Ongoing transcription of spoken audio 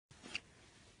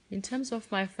In terms of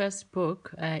my first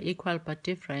book, Equal But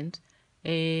Different,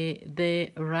 the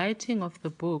writing of the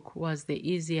book was the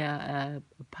easier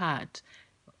part.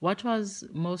 What was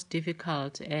most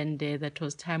difficult and that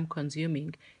was time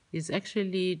consuming is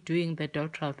actually doing the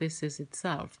doctoral thesis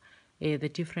itself, the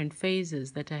different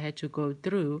phases that I had to go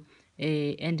through,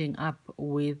 ending up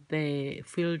with the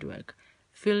fieldwork.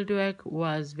 Fieldwork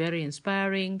was very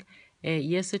inspiring.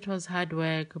 Yes, it was hard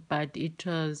work, but it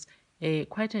was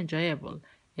quite enjoyable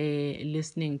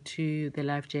listening to the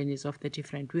life journeys of the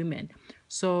different women.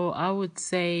 So I would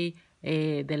say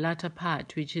the latter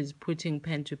part, which is putting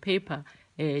pen to paper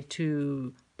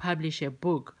to publish a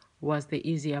book, was the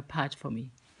easier part for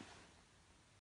me.